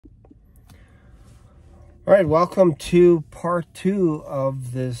All right, welcome to part 2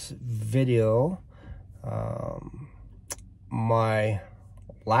 of this video. My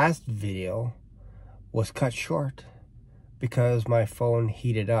last video was cut short because my phone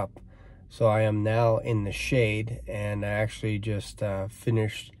heated up. So I am now in the shade, and I actually just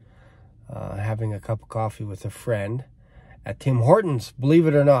finished having a cup of coffee with a friend at Tim Hortons, believe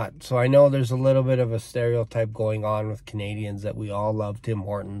it or not. So I know there's a little bit of a stereotype going on with Canadians that we all love Tim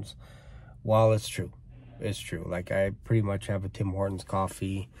Hortons. Well, it's true. It's true. Like, I pretty much have a Tim Hortons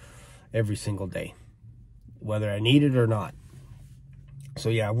coffee every single day, whether I need it or not. So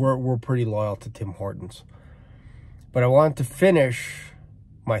yeah, we're pretty loyal to Tim Hortons. But I wanted to finish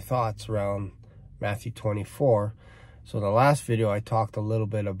my thoughts around Matthew 24. So in the last video, I talked a little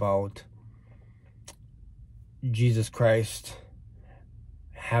bit about Jesus Christ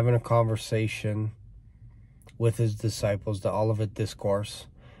having a conversation with his disciples, the Olivet Discourse.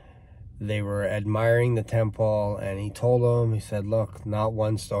 They were admiring the temple, and he told them, he said, look, not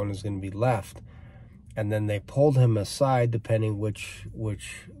one stone is going to be left. And then they pulled him aside, depending which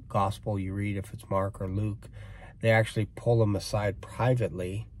gospel you read, if it's Mark or Luke. They actually pull him aside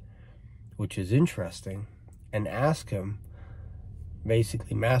privately, which is interesting, and ask him,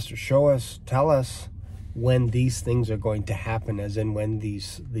 basically, Master, show us, tell us when these things are going to happen, as in when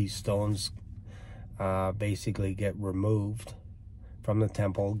these stones basically get removed from the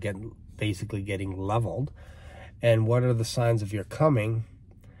temple, basically getting leveled, and what are the signs of your coming,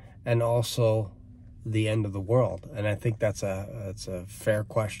 and also the end of the world. And I think that's a fair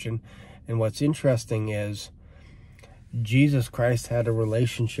question. And what's interesting is Jesus Christ had a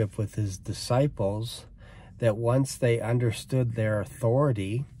relationship with his disciples that once they understood their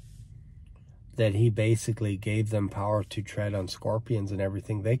authority, that he basically gave them power to tread on scorpions and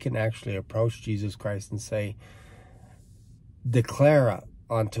everything, they can actually approach Jesus Christ and say, declare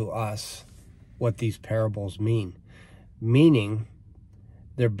unto us what these parables mean. Meaning,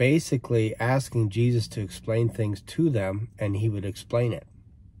 they're basically asking Jesus to explain things to them, and he would explain it.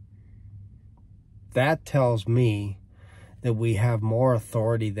 That tells me that we have more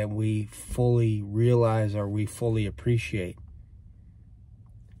authority than we fully realize or we fully appreciate.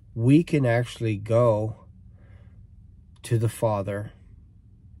 We can actually go to the Father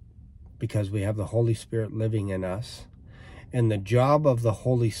because we have the Holy Spirit living in us. And the job of the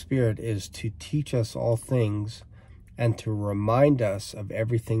Holy Spirit is to teach us all things and to remind us of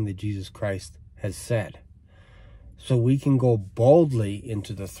everything that Jesus Christ has said. So we can go boldly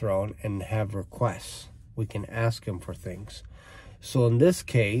into the throne and have requests. We can ask him for things. So in this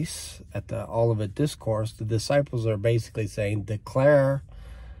case, at the Olivet Discourse, the disciples are basically saying, declare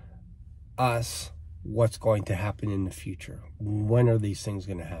us what's going to happen in the future. When are these things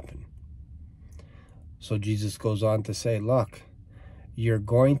going to happen? So Jesus goes on to say, look, you're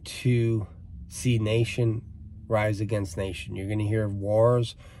going to see nation rise against nation. You're going to hear of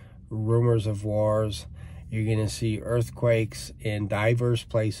wars, rumors of wars. You're going to see earthquakes in diverse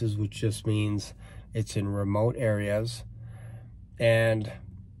places, which just means it's in remote areas. And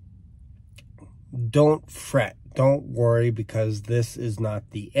don't fret. Don't worry, because this is not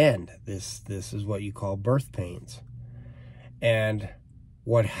the end. This is what you call birth pains. And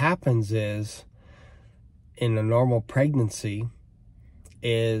what happens is, in a normal pregnancy,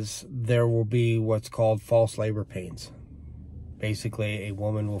 is there will be what's called false labor pains. Basically, a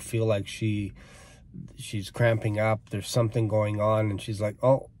woman will feel like she's cramping up, there's something going on, and she's like,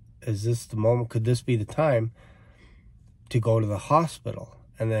 oh, is this the moment? Could this be the time to go to the hospital?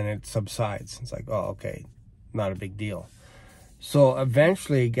 And then it subsides. It's like, oh, okay, not a big deal. So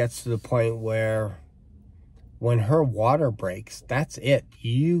eventually it gets to the point where when her water breaks, that's it.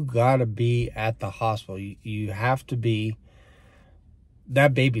 You gotta be at the hospital. You have to be,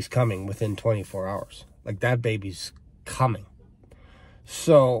 that baby's coming within 24 hours. Like, that baby's coming.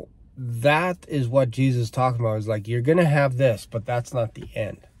 So that is what Jesus is talking about. Is like, you're gonna have this, but that's not the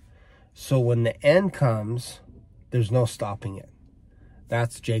end. So when the end comes, there's no stopping it.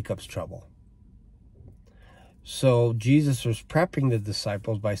 That's Jacob's trouble. So Jesus was prepping the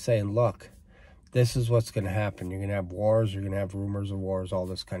disciples by saying, look, this is what's going to happen. You're going to have wars. You're going to have rumors of wars, all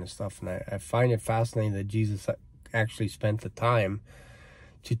this kind of stuff. And I find it fascinating that Jesus actually spent the time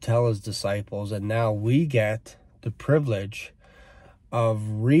to tell his disciples. And now we get the privilege of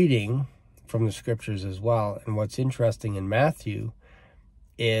reading from the scriptures as well. And what's interesting in Matthew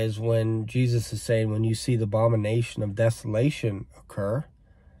is when Jesus is saying, when you see the abomination of desolation occur,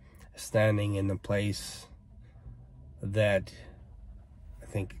 standing in the place that, I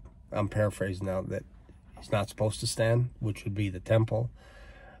think, I'm paraphrasing now, that he's not supposed to stand, which would be the temple.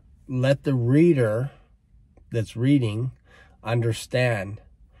 Let the reader that's reading understand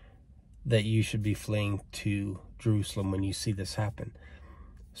that you should be fleeing to Jerusalem when you see this happen.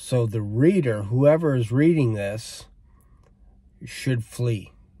 So the reader, whoever is reading this, should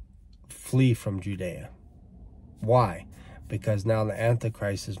flee from Judea. Why? Because now the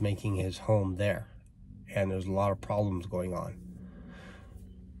Antichrist is making his home there, and there's a lot of problems going on.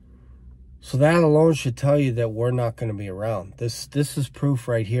 So that alone should tell you that we're not going to be around. This is proof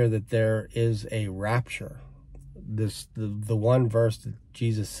right here that there is a rapture. The one verse that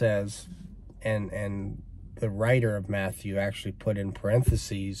Jesus says, and the writer of Matthew actually put in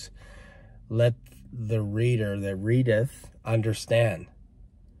parentheses, let the reader that readeth understand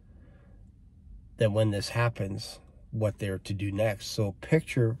that when this happens, what they're to do next. So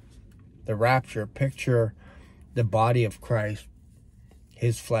picture the rapture, picture the body of Christ,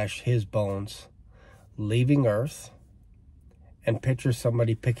 his flesh, his bones, leaving earth, and picture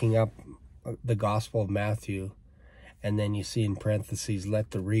somebody picking up the Gospel of Matthew, and then you see in parentheses,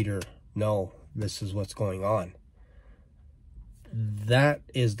 let the reader know this is what's going on. That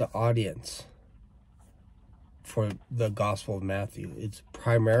is the audience for the Gospel of Matthew. It's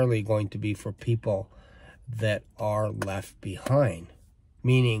primarily going to be for people that are left behind,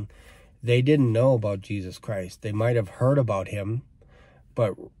 meaning they didn't know about Jesus Christ. They might have heard about him,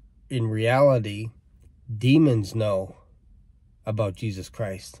 but in reality, demons know about Jesus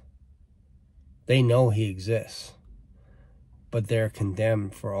Christ. They know he exists, but they're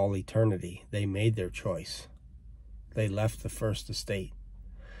condemned for all eternity. They made their choice. They left the first estate.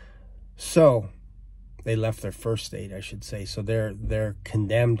 So they left their first state, I should say. So they're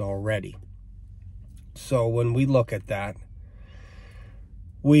condemned already. So when we look at that,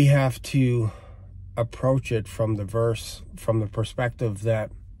 we have to approach it from the verse, from the perspective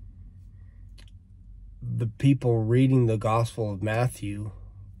that the people reading the Gospel of Matthew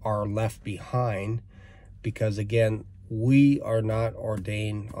are left behind, because again, we are not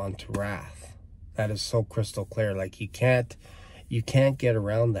ordained unto wrath. That is so crystal clear. Like you can't get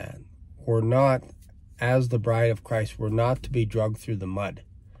around that. We're not, as the bride of Christ, we're not to be dragged through the mud.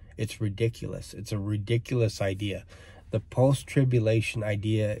 It's ridiculous. It's a ridiculous idea. The post-tribulation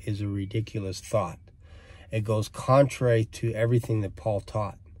idea is a ridiculous thought. It goes contrary to everything that Paul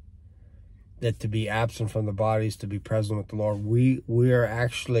taught. That to be absent from the bodies, to be present with the Lord. We are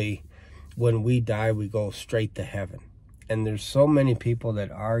actually, when we die, we go straight to heaven. And there's so many people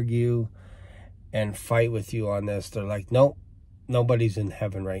that argue and fight with you on this. They're like, nope, nobody's in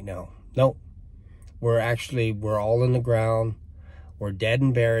heaven right now. Nope. We're all in the ground. We're dead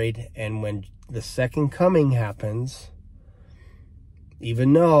and buried. And when the second coming happens,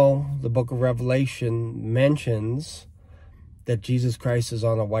 even though the book of Revelation mentions that Jesus Christ is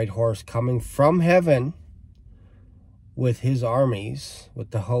on a white horse coming from heaven with his armies,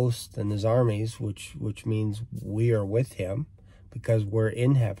 with the host and his armies, which means we are with him because we're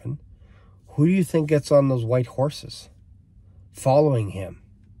in heaven. Who do you think gets on those white horses following him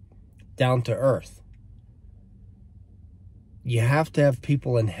down to earth? You have to have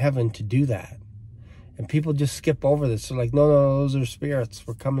people in heaven to do that. And people just skip over this. They're like, no, those are spirits.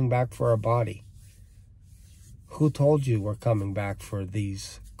 We're coming back for our body. Who told you we're coming back for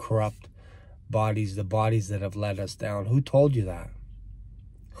these corrupt bodies, the bodies that have let us down? Who told you that?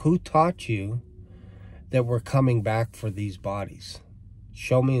 Who taught you that we're coming back for these bodies?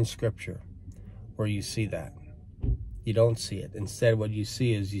 Show me in Scripture where you see that. You don't see it. Instead, what you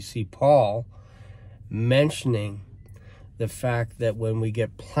see is you see Paul mentioning the fact that when we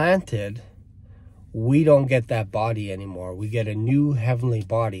get planted, we don't get that body anymore. We get a new heavenly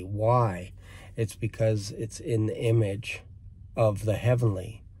body. Why? It's because it's in the image of the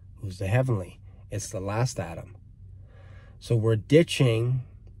heavenly. Who's the heavenly? It's the last Adam. So we're ditching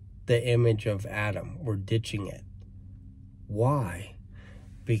the image of Adam. We're ditching it. Why?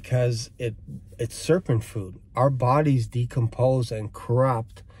 Because it's serpent food. Our bodies decompose and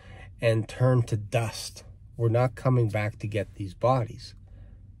corrupt and turn to dust. We're not coming back to get these bodies.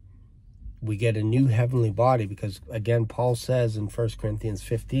 We get a new heavenly body because, again, Paul says in 1 Corinthians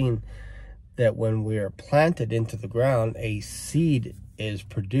 15 that when we are planted into the ground, a seed is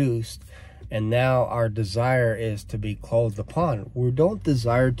produced, and now our desire is to be clothed upon. We don't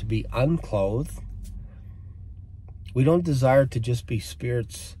desire to be unclothed. We don't desire to just be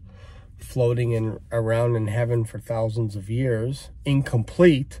spirits floating around in heaven for thousands of years,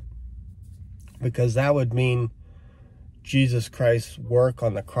 incomplete, because that would mean Jesus Christ's work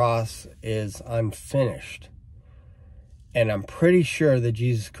on the cross is I'm finished. And I'm pretty sure that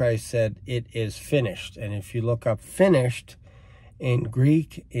Jesus Christ said it is finished. And if you look up finished in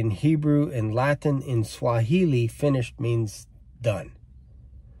Greek, in Hebrew, in Latin, in Swahili, finished means done.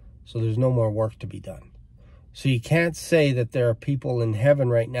 So there's no more work to be done. So you can't say that there are people in heaven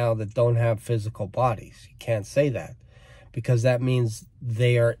right now that don't have physical bodies. You can't say that, because that means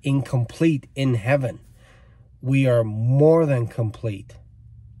they are incomplete in heaven. We are more than complete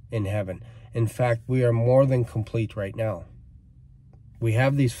in heaven. In fact, we are more than complete right now. We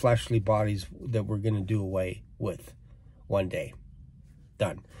have these fleshly bodies that we're going to do away with one day.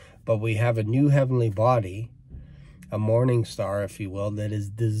 Done. But we have a new heavenly body, a morning star, if you will, that is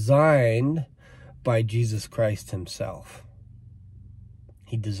designed by Jesus Christ himself.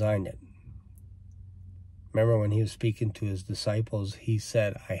 He designed it. Remember when he was speaking to his disciples, he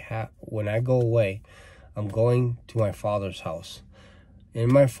said, when I go away, I'm going to my Father's house.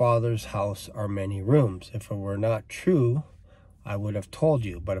 In my Father's house are many rooms. If it were not true, I would have told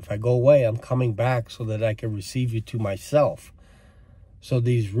you. But if I go away, I'm coming back so that I can receive you to myself. So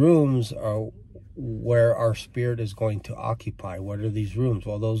these rooms are where our spirit is going to occupy. What are these rooms?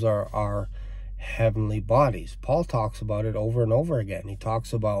 Well, those are our heavenly bodies. Paul talks about it over and over again. He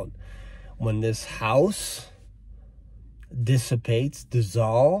talks about when this house dissipates,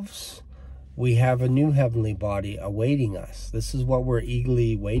 dissolves, we have a new heavenly body awaiting us. This is what we're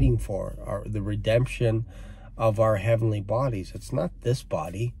eagerly waiting for, the redemption of our heavenly bodies. It's not this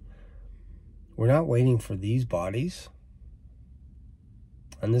body. We're not waiting for these bodies.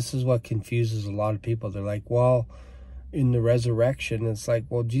 And this is what confuses a lot of people. They're like, well, in the resurrection, it's like,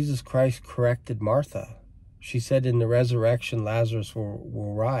 well, Jesus Christ corrected Martha. She said in the resurrection, Lazarus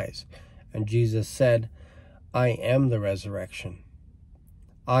will rise. And Jesus said, I am the resurrection.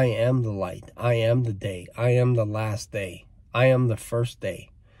 I am the light. I am the day. I am the last day. I am the first day.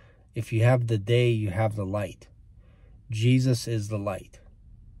 If you have the day, you have the light. Jesus is the light.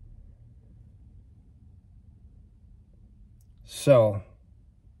 So,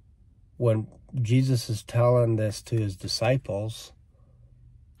 when Jesus is telling this to his disciples,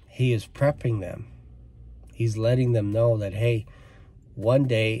 he is prepping them. He's letting them know that, hey, one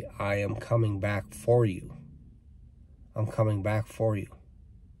day I am coming back for you. I'm coming back for you.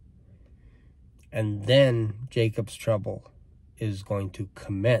 And then Jacob's trouble is going to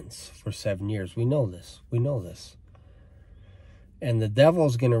commence for 7 years. We know this. We know this. And the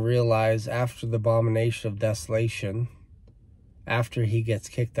devil's going to realize after the abomination of desolation, after he gets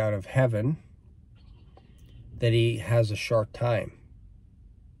kicked out of heaven, that he has a short time.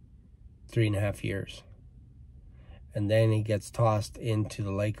 3.5 years. And then he gets tossed into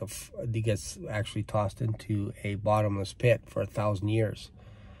the lake of, he gets actually tossed into a bottomless pit for 1,000 years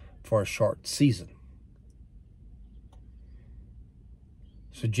for a short season.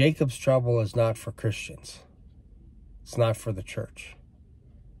 So Jacob's trouble is not for Christians. It's not for the church.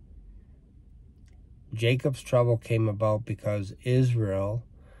 Jacob's trouble came about because Israel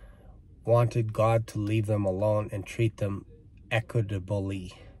wanted God to leave them alone and treat them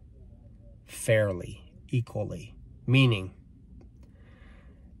equitably, fairly, equally. Meaning,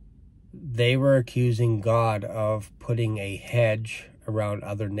 they were accusing God of putting a hedge around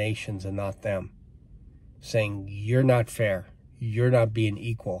other nations and not them. Saying, you're not fair. You're not being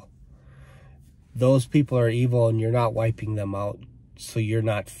equal. Those people are evil and you're not wiping them out, so you're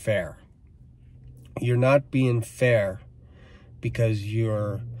not fair. You're not being fair because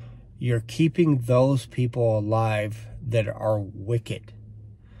you're keeping those people alive that are wicked.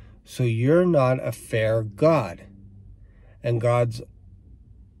 So you're not a fair God. And God's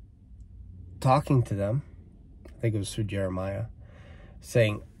talking to them, I think it was through Jeremiah,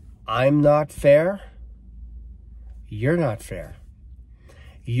 saying, I'm not fair. You're not fair.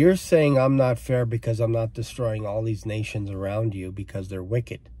 You're saying I'm not fair because I'm not destroying all these nations around you because they're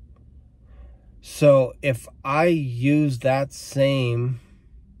wicked. So if I use that same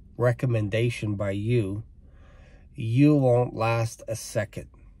recommendation by you, you won't last a second.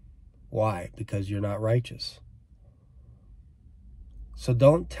 Why? Because you're not righteous. So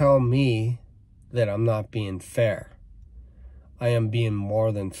don't tell me that I'm not being fair. I am being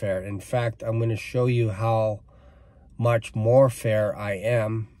more than fair. In fact, I'm going to show you how much more fair I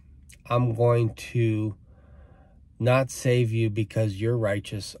am. I'm going to not save you because you're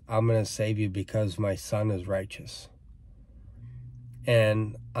righteous. I'm going to save you because my son is righteous.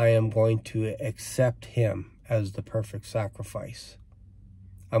 And I am going to accept him as the perfect sacrifice.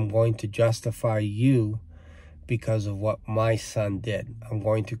 I'm going to justify you because of what my son did. I'm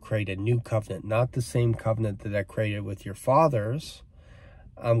going to create a new covenant, not the same covenant that I created with your fathers.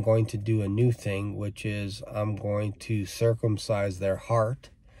 I'm going to do a new thing, which is I'm going to circumcise their heart,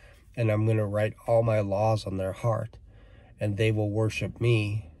 and I'm going to write all my laws on their heart, and they will worship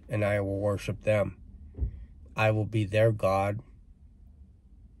me, and I will worship them. I will be their God,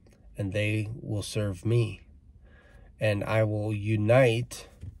 and they will serve me, and I will unite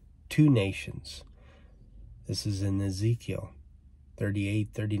two nations. This is in Ezekiel 38,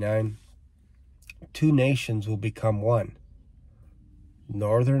 39. 2 nations will become one.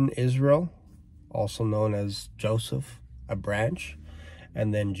 Northern Israel, also known as Joseph, a branch,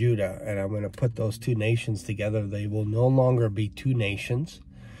 and then Judah. And I'm going to put those 2 nations together. They will no longer be 2 nations.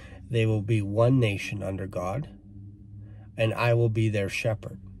 They will be 1 nation under God, and I will be their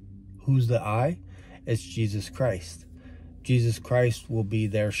shepherd. Who's the I? It's Jesus Christ. Jesus Christ will be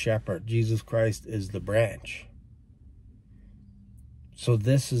their shepherd. Jesus Christ is the branch. So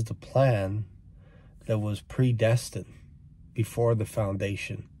this is the plan that was predestined before the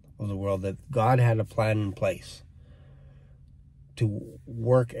foundation of the world, that God had a plan in place to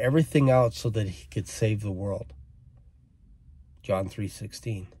work everything out so that he could save the world. John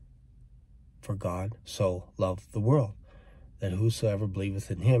 3:16. For God so loved the world, that whosoever believeth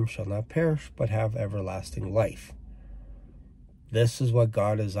in him shall not perish, but have everlasting life. This is what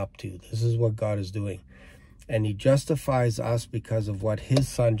God is up to. This is what God is doing. And he justifies us because of what his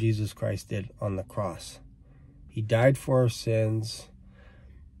son Jesus Christ did on the cross. He died for our sins.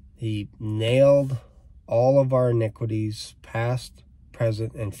 He nailed all of our iniquities, past,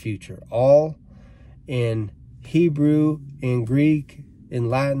 present, and future. All in Hebrew, in Greek, in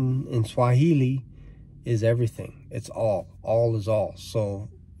Latin, in Swahili, is everything. It's all. All is all. So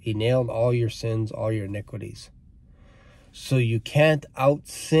he nailed all your sins, all your iniquities. So you can't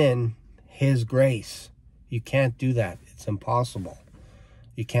out-sin his grace. You can't do that. It's impossible.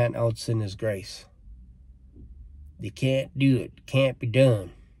 You can't out-sin his grace. You can't do it. Can't be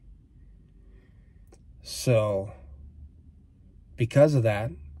done. So, because of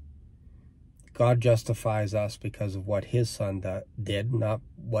that, God justifies us because of what his son did, not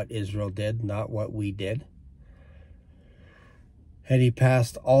what Israel did, not what we did. And he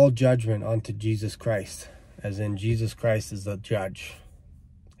passed all judgment onto Jesus Christ, as in Jesus Christ is the judge.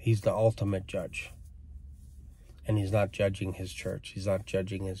 He's the ultimate judge. And he's not judging his church. He's not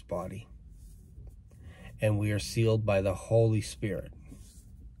judging his body. And we are sealed by the Holy Spirit.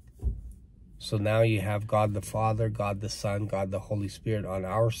 So now you have God the Father, God the Son, God the Holy Spirit on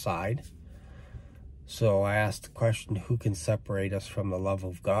our side. So I asked the question, who can separate us from the love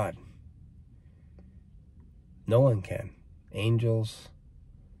of God? No one can. Angels,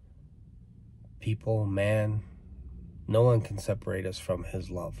 people, man, no one can separate us from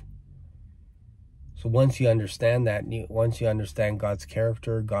his love. So once you understand that, once you understand God's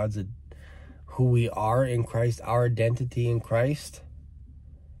character, who we are in Christ, our identity in Christ,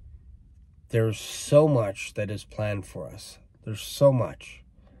 there's so much that is planned for us. There's so much.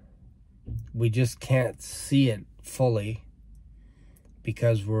 We just can't see it fully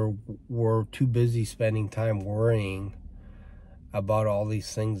because we're too busy spending time worrying about all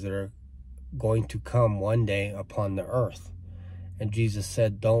these things that are going to come one day upon the earth. And Jesus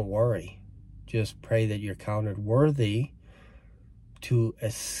said, don't worry. Just pray that you're counted worthy to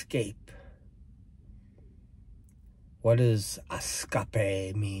escape. What does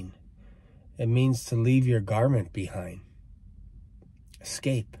escape mean? It means to leave your garment behind.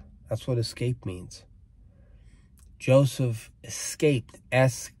 Escape. That's what escape means. Joseph escaped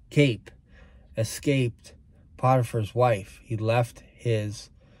Potiphar's wife. He left his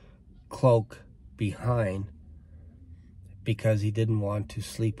cloak behind because he didn't want to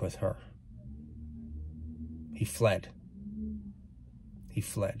sleep with her. He fled. He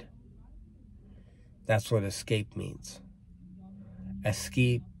fled. That's what escape means.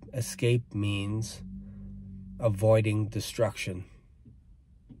 Escape means avoiding destruction.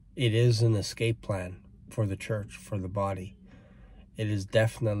 It is an escape plan for the church, for the body. It is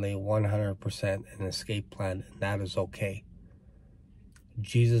definitely 100% an escape plan, and that is okay.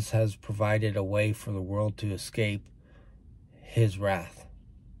 Jesus has provided a way for the world to escape his wrath.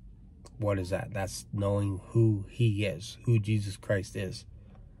 What is that? That's knowing who he is, who Jesus Christ is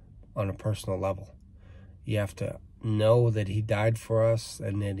on a personal level. You have to know that he died for us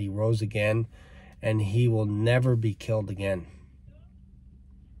and that he rose again, and he will never be killed again.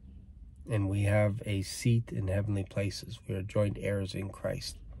 And we have a seat in heavenly places. We are joint heirs in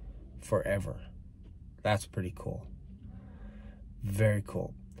Christ forever. That's pretty cool. Very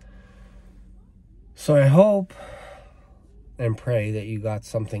cool. So I hope and pray that you got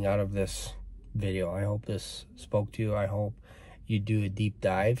something out of this video. I hope this spoke to you. I hope you do a deep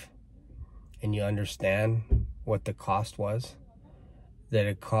dive and you understand what the cost was. That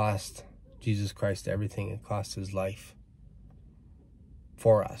it cost Jesus Christ everything. It cost his life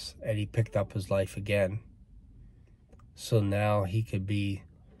for us. And he picked up his life again. So now he could be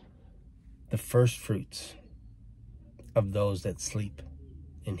the first fruits of those that sleep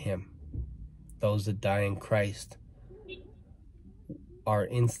in him. Those that die in Christ are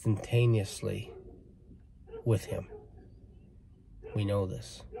instantaneously with him. We know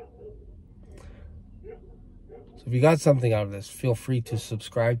this. So if you got something out of this, feel free to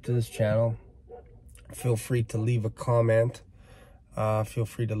subscribe to this channel. Feel free to leave a comment. Feel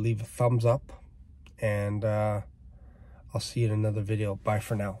free to leave a thumbs up. And I'll see you in another video. Bye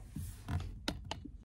for now.